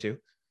conversation too.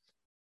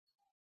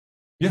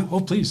 Yeah. Oh,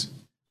 please.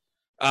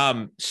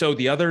 So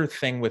the other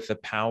thing with the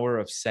power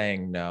of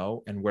saying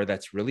no, and where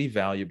that's really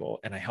valuable,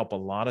 and I help a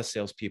lot of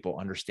salespeople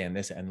understand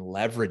this and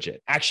leverage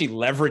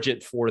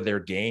it for their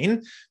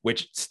gain,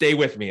 which, stay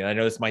with me. And I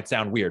know this might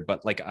sound weird,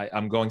 but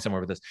I'm going somewhere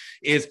with this,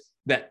 is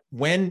that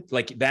when,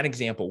 that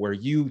example where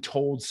you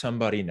told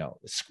somebody no,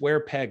 the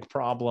square peg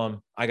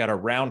problem, I got a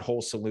round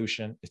hole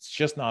solution. It's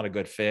just not a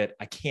good fit.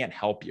 I can't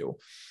help you.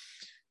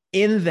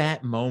 In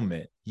that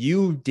moment,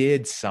 you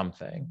did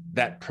something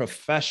that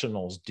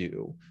professionals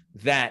do,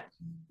 that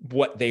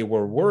what they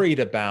were worried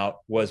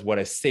about was what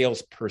a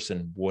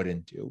salesperson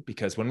wouldn't do.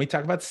 Because when we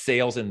talk about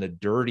sales in the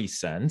dirty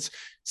sense,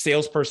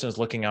 salesperson is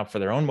looking out for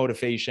their own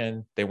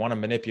motivation. They want to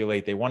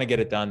manipulate. They want to get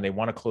it done. They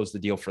want to close the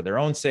deal for their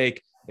own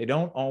sake. They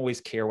don't always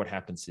care what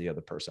happens to the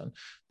other person.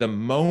 The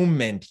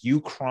moment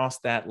you cross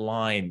that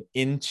line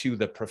into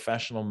the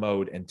professional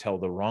mode and tell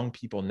the wrong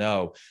people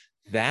no,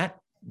 that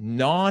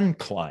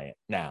non-client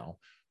now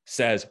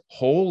says,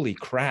 holy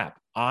crap,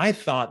 I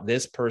thought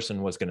this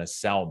person was going to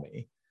sell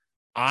me.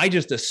 I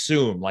just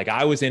assumed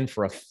I was in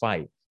for a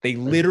fight. They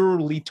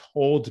literally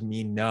told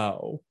me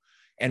no.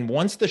 And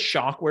once the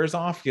shock wears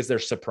off because they're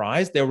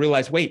surprised, they'll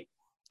realize, wait,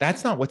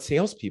 that's not what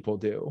salespeople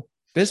do.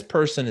 This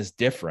person is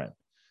different.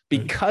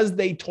 Because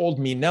they told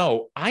me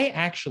no, I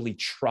actually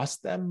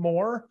trust them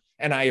more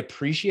and I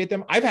appreciate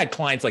them. I've had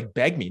clients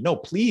beg me, no,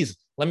 please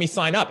let me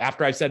sign up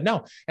after I've said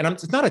no. And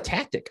it's not a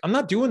tactic. I'm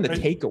not doing the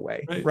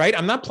takeaway, right?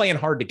 I'm not playing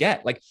hard to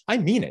get. I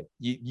mean it.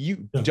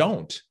 You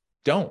don't.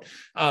 don't.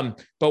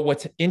 But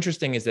what's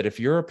interesting is that if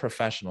you're a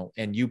professional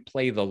and you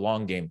play the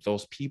long game,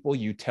 those people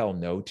you tell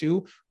no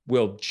to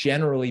will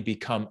generally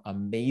become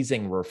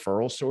amazing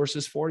referral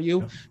sources for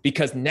you,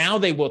 because now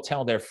they will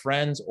tell their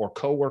friends or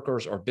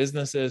coworkers or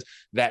businesses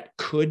that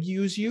could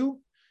use you.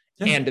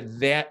 Yeah. And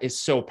that is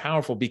so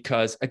powerful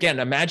because, again,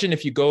 imagine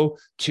if you go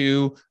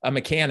to a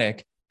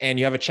mechanic and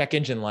you have a check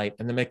engine light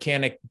and the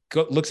mechanic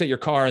looks at your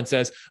car and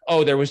says,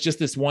 oh, there was just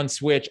this one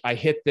switch. I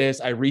hit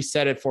this, I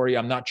reset it for you.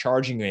 I'm not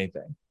charging you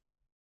anything.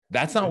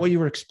 That's not what you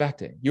were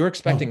expecting. You were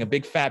expecting a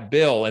big fat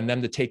bill and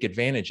them to take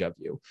advantage of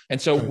you. And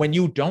so when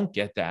you don't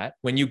get that,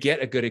 when you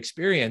get a good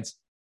experience,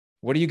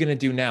 what are you going to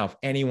do now if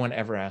anyone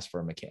ever asks for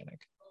a mechanic?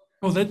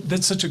 Well,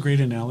 that's such a great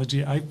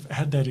analogy. I've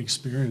had that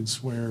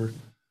experience where,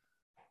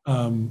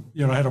 I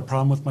had a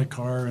problem with my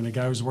car and a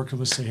guy I was working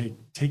with say, hey,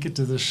 take it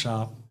to this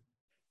shop.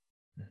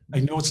 I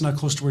know it's not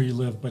close to where you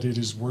live, but it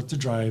is worth the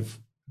drive.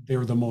 They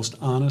were the most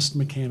honest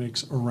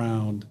mechanics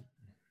around.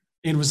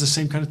 And it was the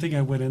same kind of thing.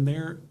 I went in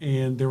there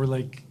and they were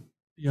like,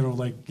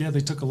 they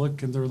took a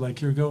look and they were like,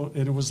 here you go.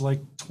 And it was like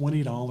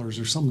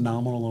 $20 or some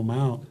nominal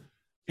amount.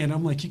 And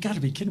I'm like, you got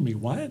to be kidding me.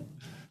 What?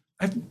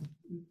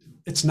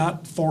 It's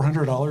not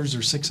 $400 or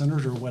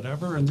 $600 or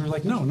whatever. And they're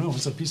like, no,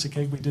 it's a piece of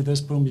cake. We did this,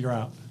 boom, you're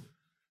out.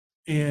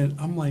 And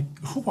I'm like,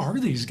 who are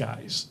these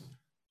guys?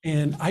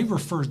 And I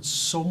referred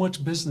so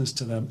much business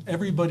to them.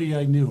 Everybody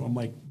I knew, I'm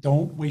like,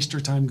 don't waste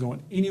your time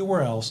going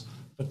anywhere else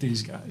but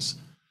these guys.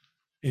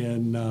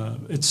 And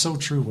it's so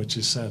true what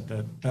you said,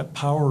 that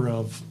power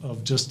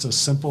of just a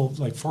simple,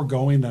 like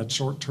foregoing that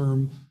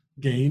short-term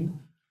gain,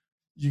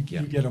 you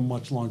get a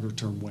much longer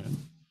term win.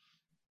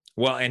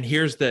 Well, and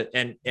here's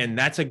and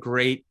that's a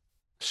great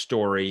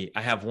story.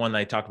 I have one that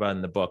I talk about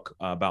in the book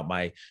about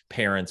my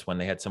parents when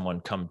they had someone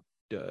come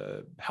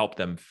help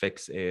them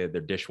fix their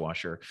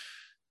dishwasher.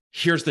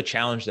 Here's the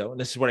challenge though.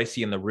 And this is what I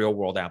see in the real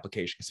world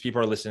application, because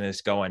people are listening to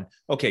this going,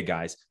 okay,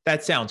 guys,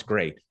 that sounds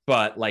great,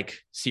 but like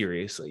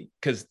seriously,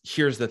 because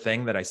here's the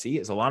thing that I see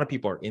is a lot of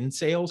people are in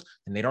sales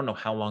and they don't know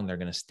how long they're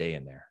going to stay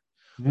in there.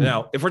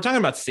 Now, if we're talking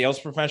about sales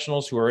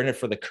professionals who are in it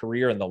for the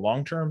career in the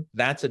long term,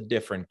 that's a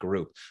different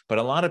group. But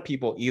a lot of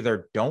people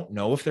either don't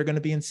know if they're going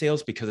to be in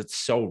sales because it's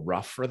so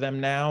rough for them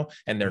now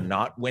and they're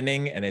not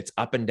winning and it's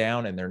up and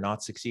down and they're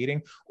not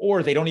succeeding,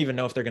 or they don't even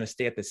know if they're going to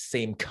stay at the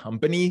same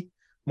company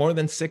more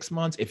than 6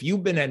 months. If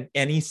you've been in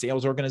any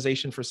sales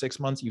organization for 6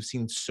 months, you've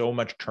seen so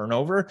much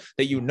turnover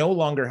that you no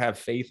longer have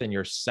faith in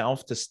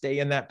yourself to stay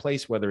in that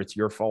place, whether it's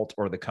your fault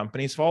or the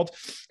company's fault.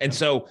 And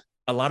so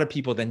a lot of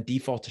people then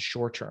default to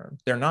short term.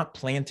 They're not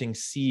planting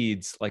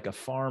seeds like a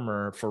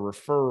farmer for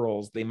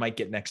referrals they might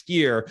get next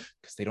year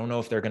because they don't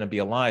know if they're going to be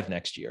alive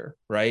next year,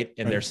 right?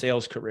 In their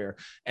sales career.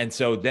 And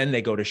so then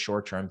they go to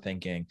short term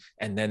thinking,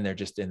 and then they're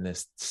just in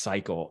this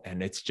cycle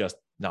and it's just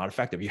not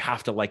effective. You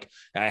have to, like,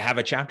 I have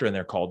a chapter in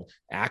there called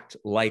Act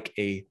Like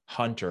a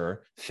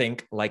Hunter,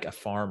 Think Like a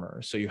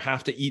Farmer. So you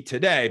have to eat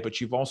today,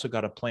 but you've also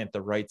got to plant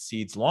the right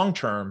seeds long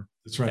term.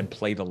 That's right. And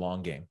play the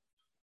long game.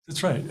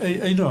 That's right.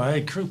 I know.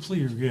 I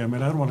completely agree. I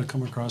mean, I don't want to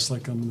come across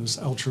like I'm this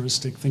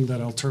altruistic thing that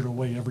I'll turn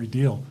away every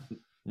deal.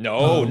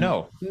 No,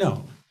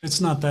 it's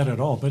not that at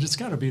all, but it's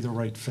got to be the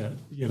right fit,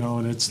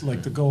 and it's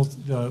like the goal,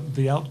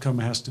 the outcome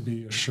has to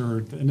be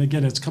assured. And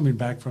again, it's coming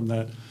back from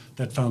that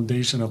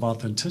foundation of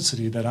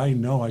authenticity that I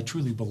know, I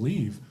truly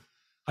believe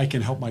I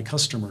can help my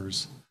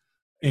customers.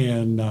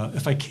 And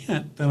if I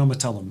can't, then I'm going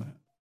to tell them that.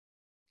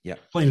 Yeah.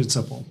 Plain and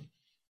simple.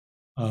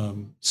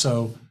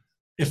 So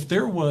if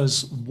there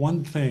was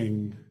one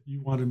thing you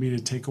wanted me to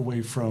take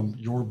away from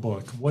your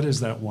book, what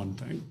is that one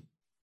thing?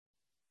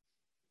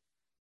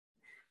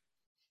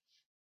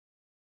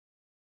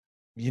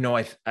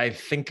 I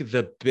think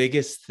the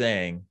biggest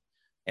thing,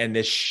 and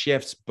this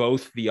shifts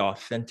both the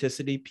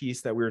authenticity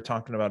piece that we were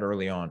talking about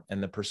early on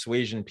and the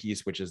persuasion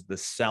piece, which is the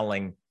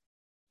selling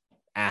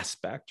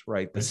aspect,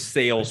 right? The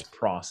sales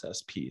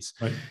process piece,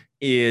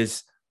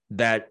 is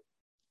that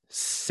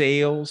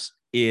sales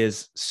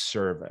is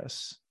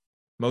service.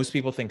 Most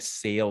people think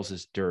sales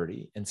is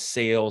dirty and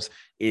sales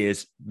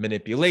is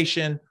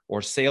manipulation,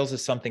 or sales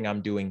is something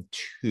I'm doing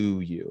to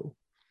you.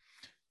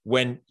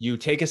 When you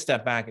take a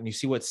step back and you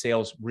see what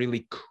sales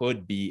really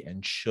could be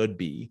and should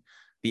be,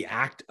 the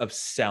act of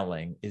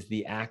selling is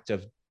the act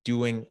of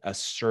doing a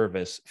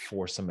service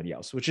for somebody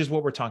else, which is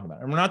what we're talking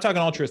about. And we're not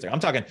talking altruistic. I'm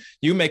talking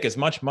you make as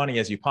much money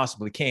as you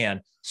possibly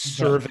can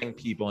serving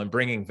people and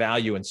bringing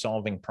value and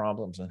solving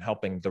problems and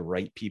helping the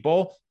right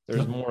people.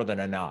 There's more than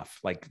enough.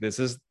 Like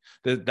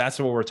that's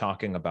what we're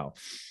talking about.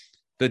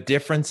 The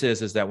difference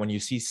is that when you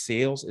see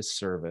sales as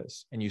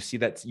service and you see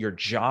that your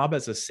job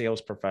as a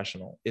sales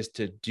professional is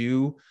to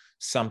do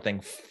something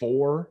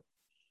for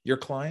your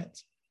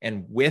clients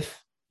and with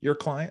your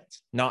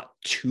clients, not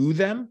to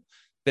them,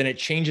 then it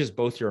changes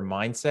both your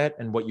mindset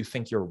and what you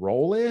think your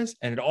role is.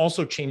 And it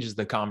also changes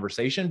the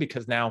conversation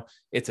because now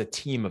it's a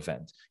team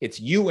event. It's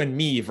you and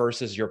me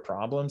versus your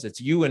problems.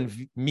 It's you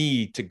and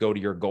me to go to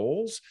your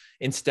goals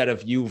instead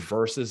of you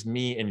versus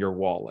me and your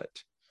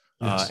wallet.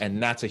 Yes.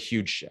 And that's a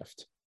huge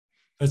shift.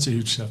 That's a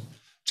huge shift.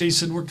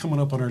 Jason, we're coming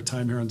up on our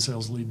time here on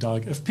Sales Lead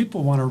Dog. If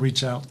people want to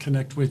reach out,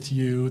 connect with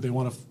you, they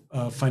want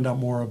to find out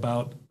more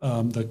about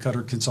the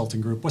Cutter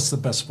Consulting Group, what's the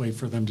best way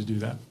for them to do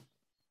that?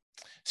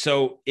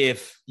 So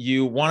if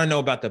you want to know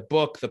about the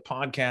book, the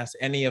podcast,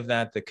 any of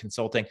that, the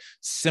consulting,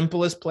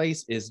 simplest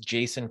place is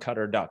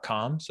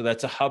jasoncutter.com. So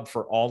that's a hub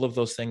for all of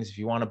those things. If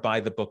you want to buy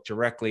the book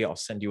directly, I'll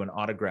send you an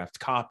autographed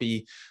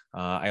copy.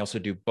 I also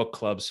do book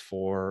clubs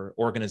for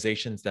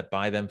organizations that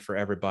buy them for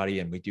everybody.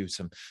 And we do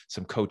some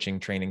coaching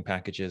training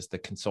packages. The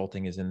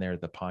consulting is in there,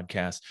 the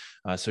podcast.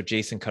 So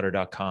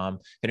jasoncutter.com.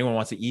 If anyone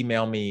wants to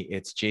email me,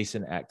 it's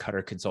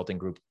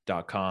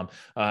jason@cutterconsultinggroup.com.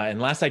 And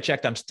last I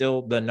checked, I'm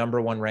still the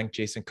 #1 ranked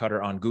Jason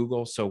Cutter on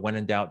Google. So when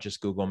in doubt, just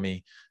Google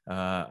me.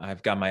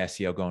 I've got my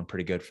SEO going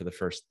pretty good for the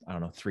first,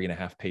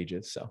 3.5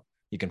 pages. So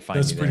you can find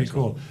me there. That's pretty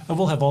cool. And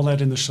we'll have all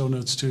that in the show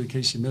notes too, in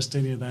case you missed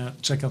any of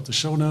that. Check out the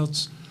show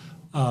notes.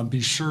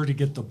 Be sure to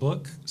get the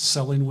book,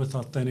 Selling with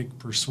Authentic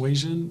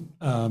Persuasion.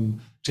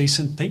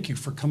 Jason, thank you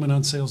for coming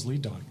on Sales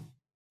Lead Dog.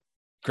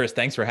 Chris,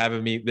 thanks for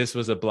having me. This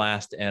was a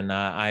blast. And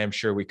I am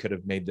sure we could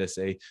have made this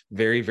a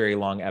very, very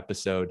long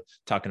episode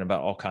talking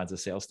about all kinds of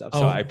sales stuff.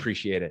 So I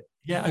appreciate it.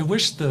 Yeah, I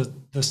wish the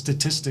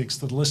statistics,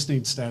 the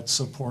listening stats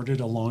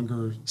supported a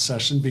longer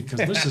session, because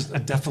this is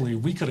definitely,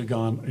 we could have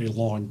gone a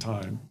long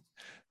time.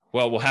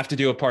 Well, we'll have to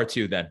do a part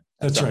 2 then.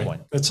 That's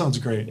right. That sounds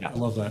great. Yeah. I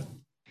love that.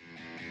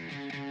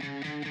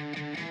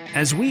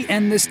 As we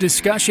end this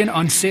discussion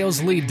on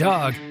Sales Lead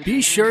Dog,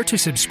 be sure to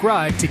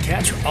subscribe to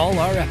catch all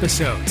our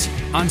episodes.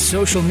 On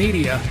social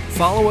media,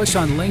 follow us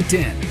on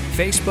LinkedIn,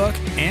 Facebook,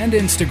 and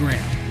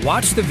Instagram.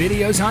 Watch the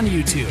videos on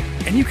YouTube,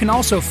 and you can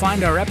also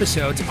find our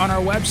episodes on our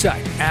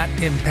website at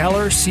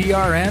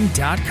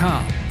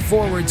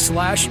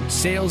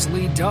impellercrm.com/Sales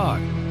Lead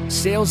Dog.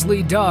 Sales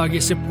Lead Dog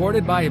is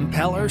supported by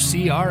Impeller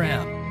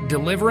CRM,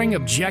 delivering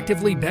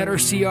objectively better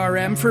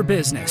CRM for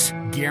business,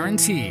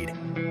 guaranteed.